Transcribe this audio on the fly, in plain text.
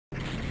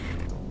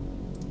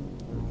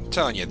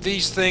telling you,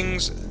 these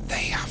things,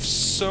 they have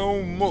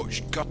so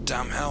much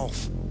goddamn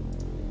health.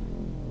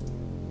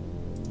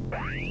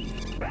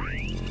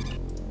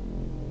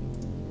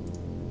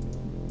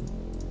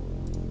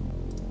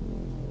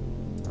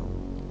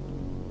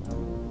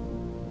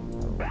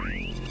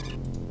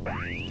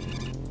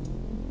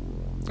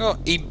 Oh,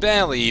 he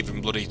barely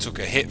even bloody took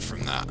a hit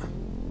from that.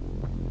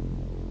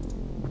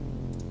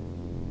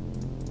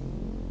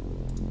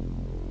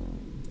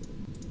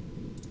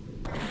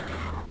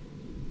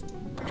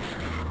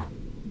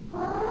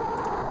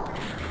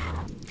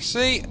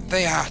 See,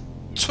 they are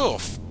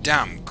tough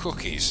damn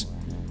cookies.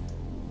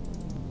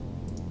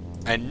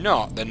 And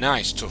not the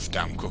nice tough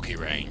damn cookie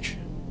range.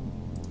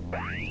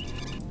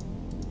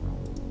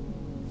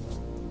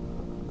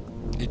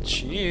 It's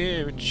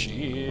here, it's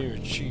here,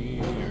 it's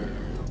here.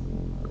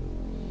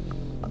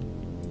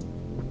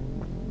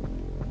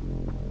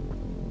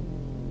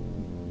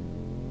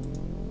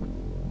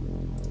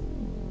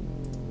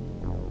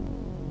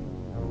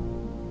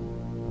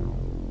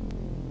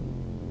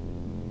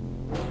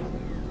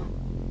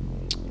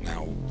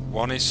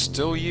 One is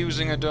still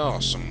using a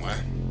door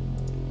somewhere.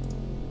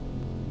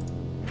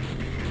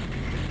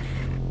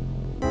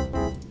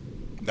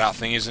 That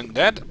thing isn't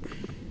dead.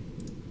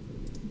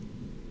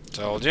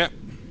 Told you.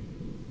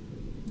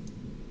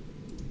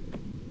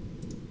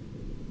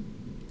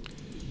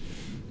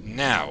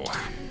 Now.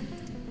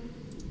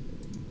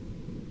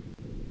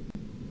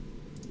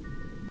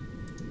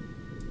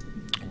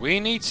 We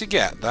need to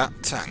get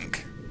that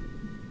tank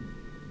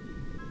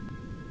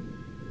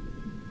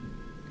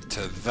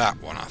to that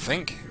one, I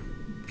think.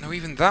 No,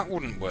 even that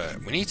wouldn't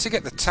work. We need to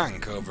get the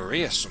tank over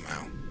here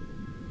somehow.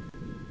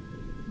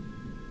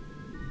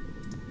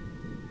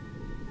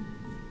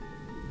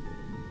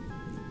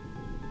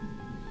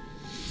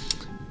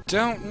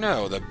 Don't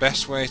know the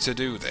best way to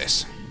do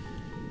this.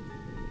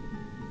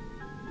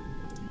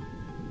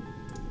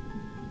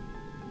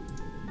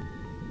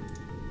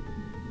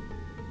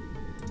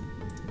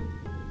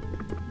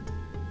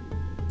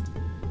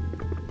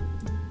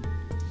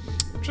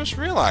 Just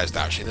realised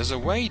actually there's a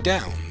way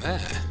down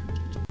there.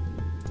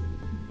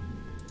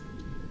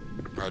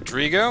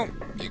 Rodrigo,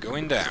 you're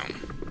going down.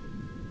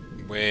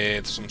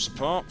 With some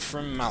support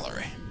from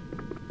Mallory.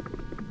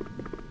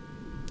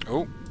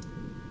 Oh.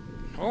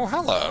 Oh,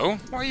 hello.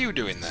 What are you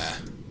doing there?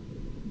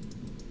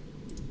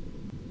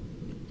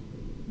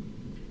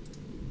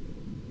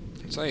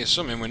 I'll tell you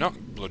something, we're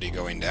not bloody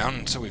going down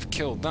until we've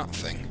killed that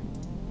thing.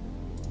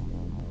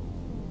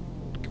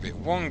 Give it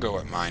one go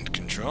at mind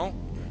control.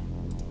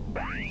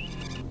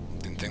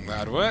 Didn't think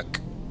that'd work.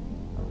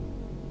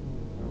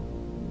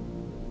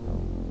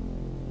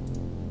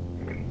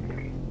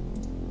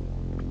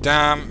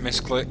 Damn,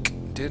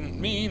 misclick. Didn't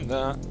mean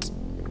that.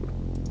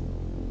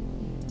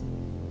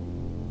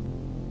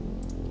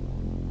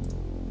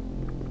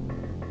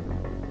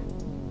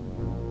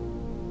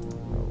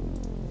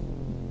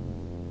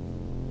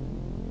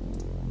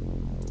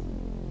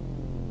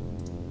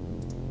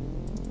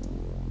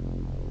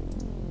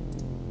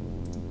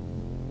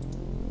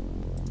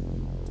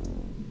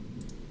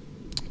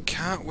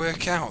 Can't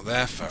work out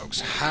there,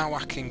 folks, how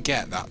I can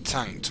get that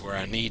tank to where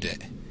I need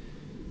it.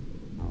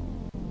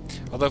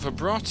 Although if I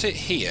brought it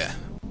here...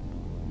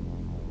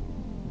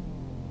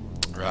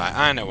 Right,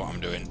 I know what I'm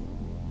doing.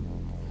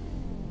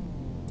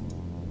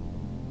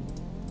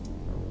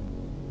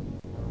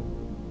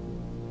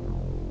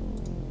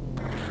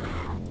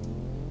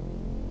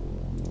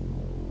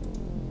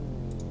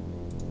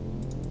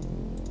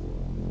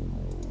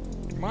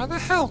 Why the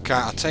hell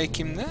can't I take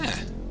him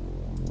there?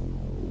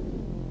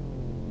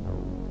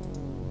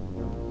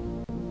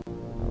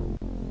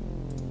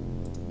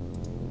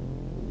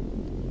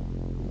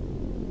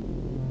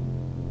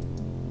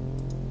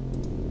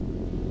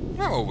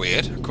 That were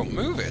weird. I couldn't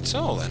move it at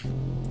all then.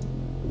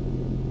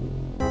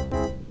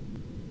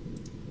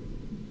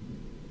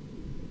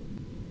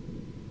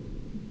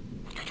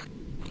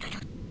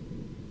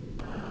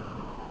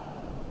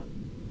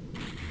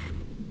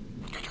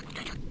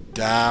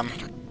 Damn.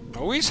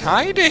 Oh, he's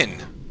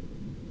hiding!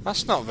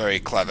 That's not very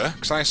clever,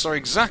 because I saw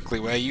exactly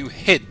where you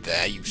hid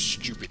there, you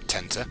stupid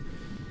tenter.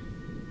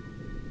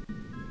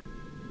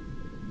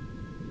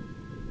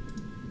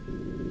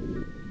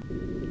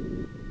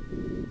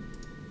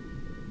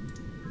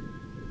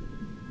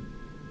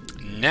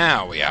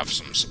 Now we have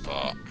some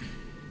support.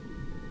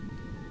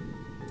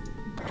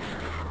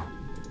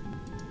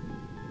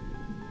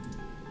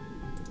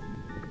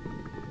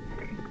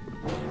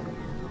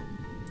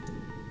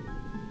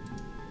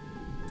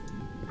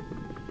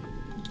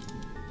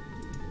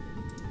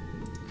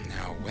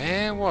 Now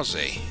where was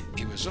he?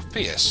 He was up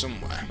here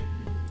somewhere.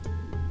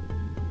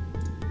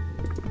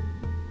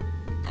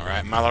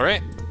 Alright,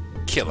 Mallory,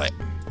 kill it.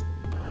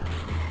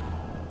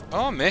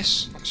 Oh,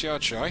 miss. That's your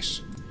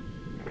choice.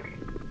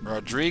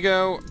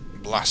 Rodrigo,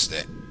 blast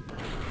it.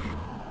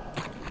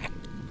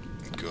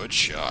 Good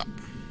shot.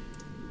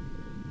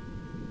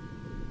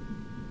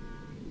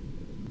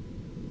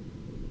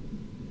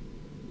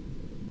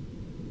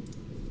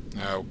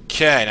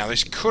 Okay, now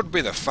this could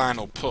be the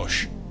final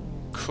push.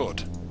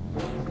 Could.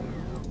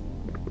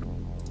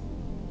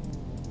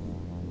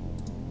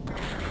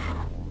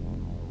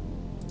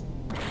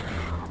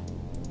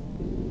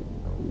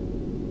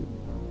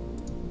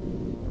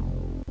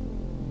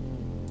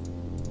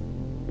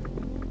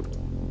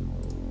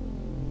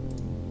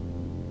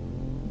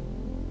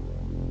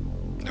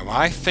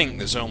 I think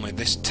there's only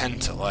this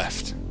tenter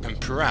left, and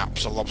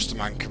perhaps a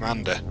Lobsterman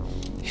commander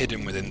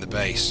hidden within the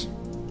base.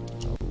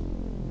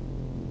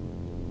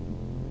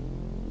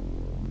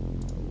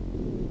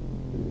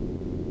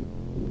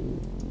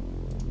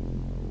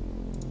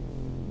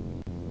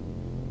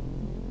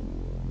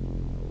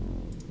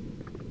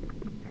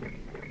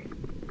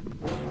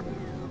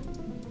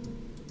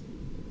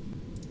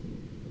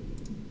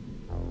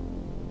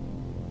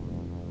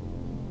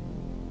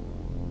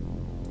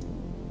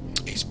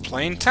 He's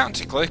playing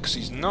tactically because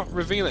he's not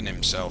revealing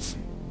himself.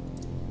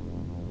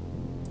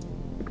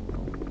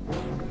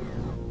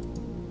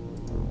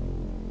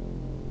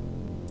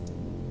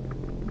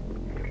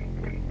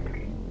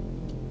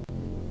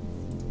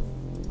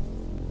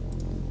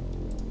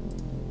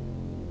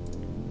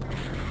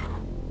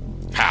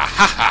 Ha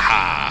ha ha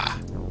ha!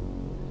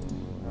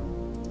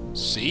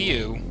 See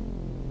you.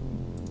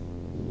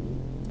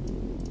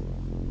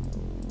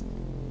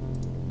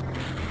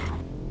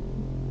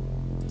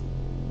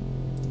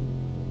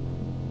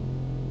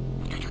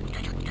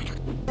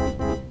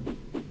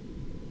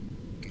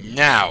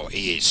 Now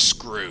he is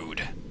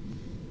screwed.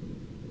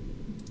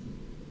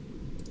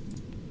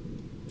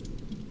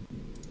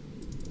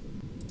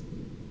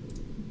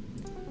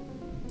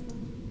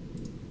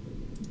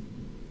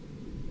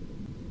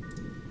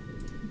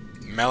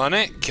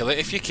 Melanie, kill it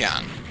if you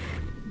can.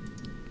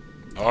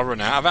 Or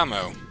run out of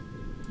ammo.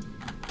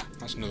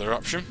 That's another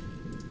option.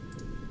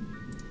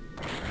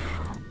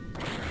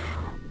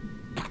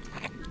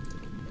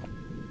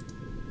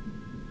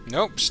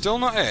 Nope, still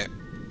not it.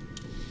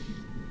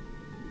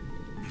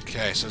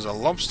 Okay, so there's a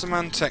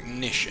Lobsterman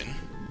technician.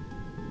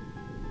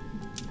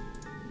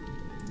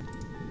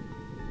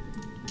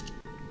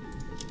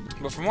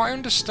 But from what I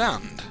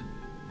understand,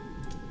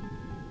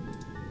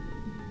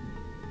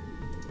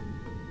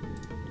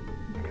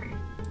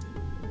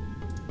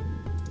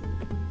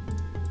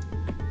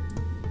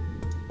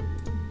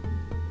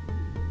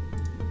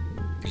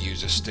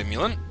 use a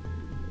stimulant,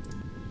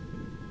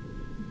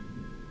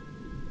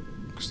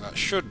 because that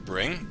should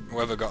bring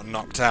whoever got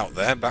knocked out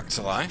there back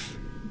to life.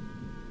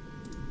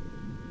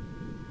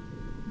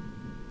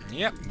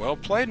 Yep, well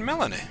played,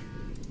 Melanie.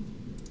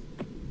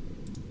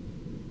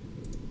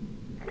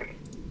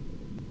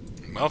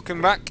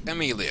 Welcome back,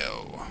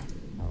 Emilio.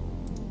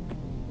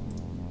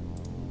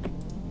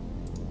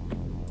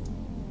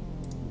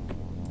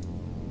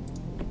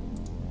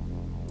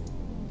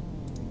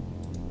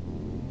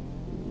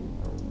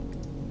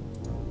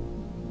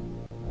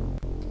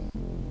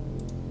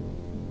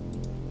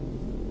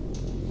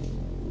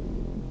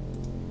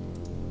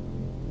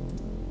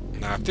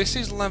 Now, if this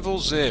is level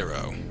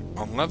 0,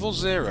 on level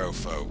 0,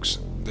 folks,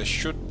 there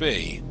should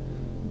be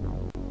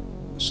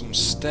some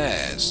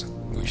stairs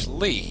which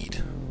lead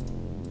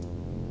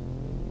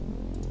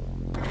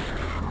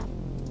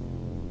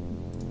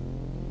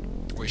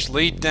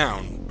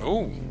down.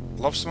 Oh,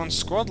 Lobsterman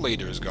squad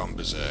leader has gone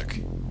berserk.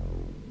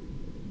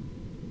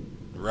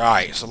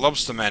 Right, so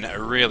Lobstermen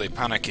are really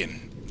panicking.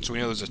 So we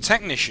know there's a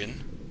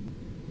technician.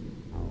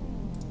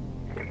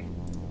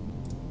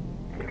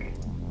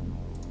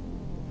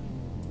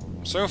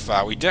 So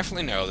far, we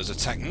definitely know there's a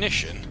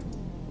technician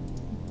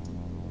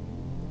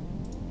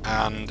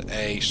and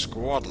a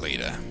squad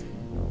leader.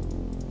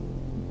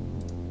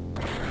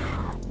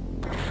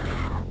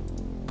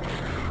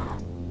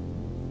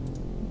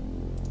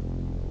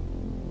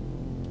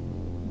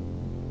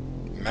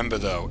 Remember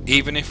though,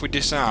 even if we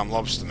disarm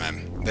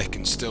Lobstermen, they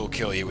can still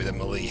kill you with a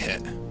melee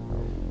hit.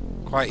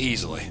 Quite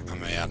easily, I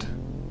may add.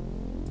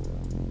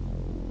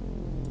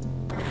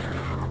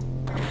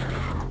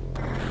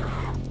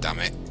 Damn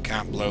it,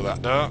 can't blow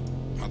that door,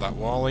 or that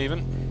wall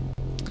even.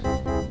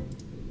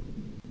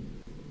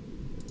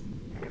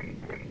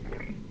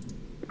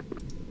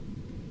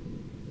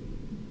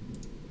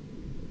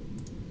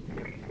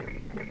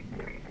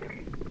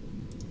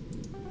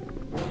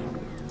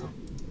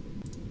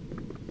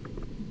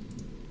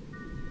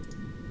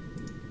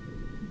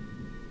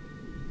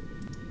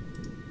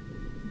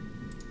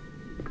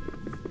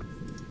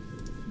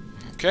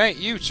 Okay,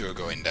 you two are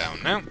going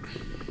down now.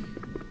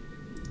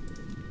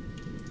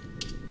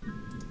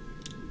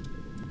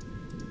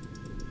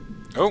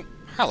 Oh,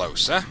 hello,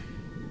 sir.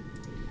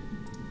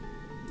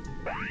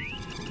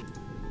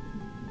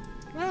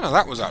 Oh, no,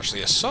 that was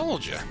actually a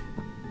soldier.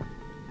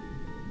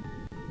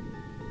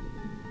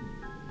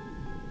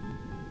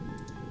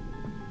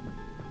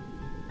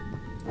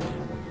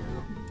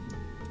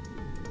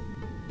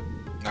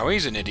 Now,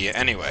 he's an idiot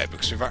anyway,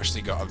 because we've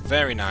actually got a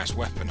very nice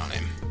weapon on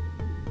him.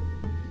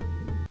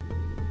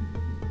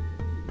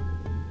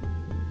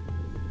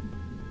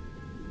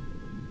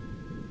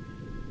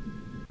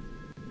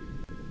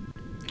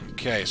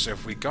 Okay, so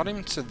if we got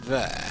him to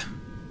there...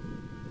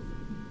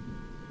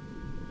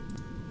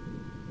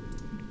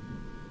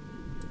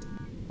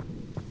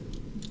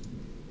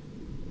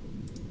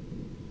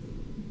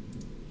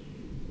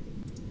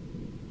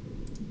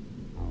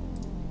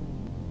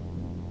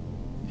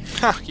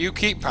 Ha! You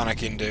keep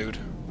panicking, dude.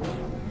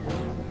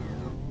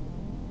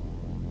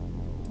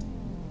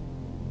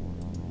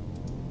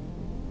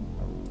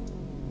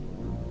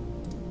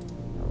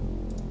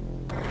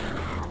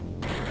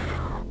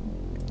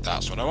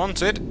 That's what I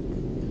wanted.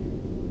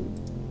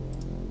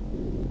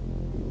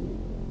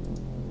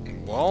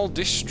 Wall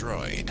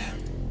destroyed.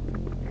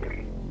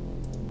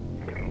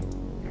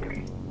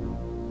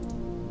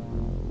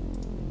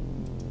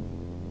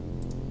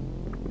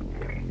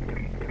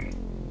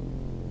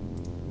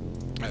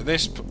 At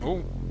this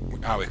oh,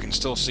 we can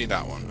still see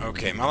that one.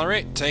 Okay,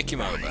 Mallory, take him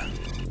over.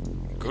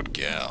 Good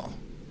girl.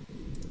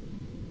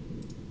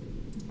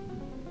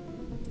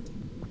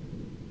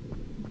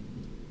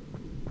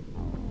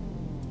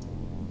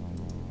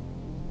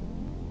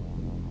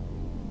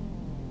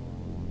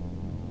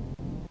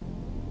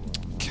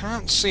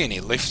 Can't see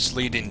any lifts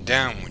leading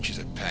down, which is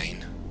a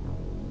pain.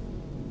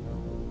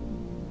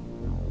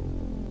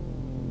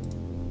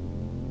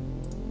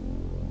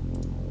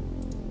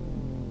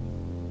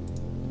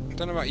 I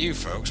don't know about you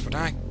folks, but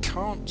I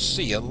can't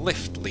see a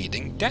lift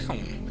leading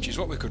down, which is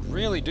what we could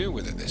really do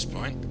with at this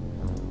point.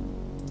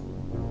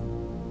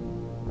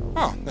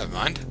 Oh, never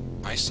mind.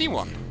 I see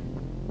one.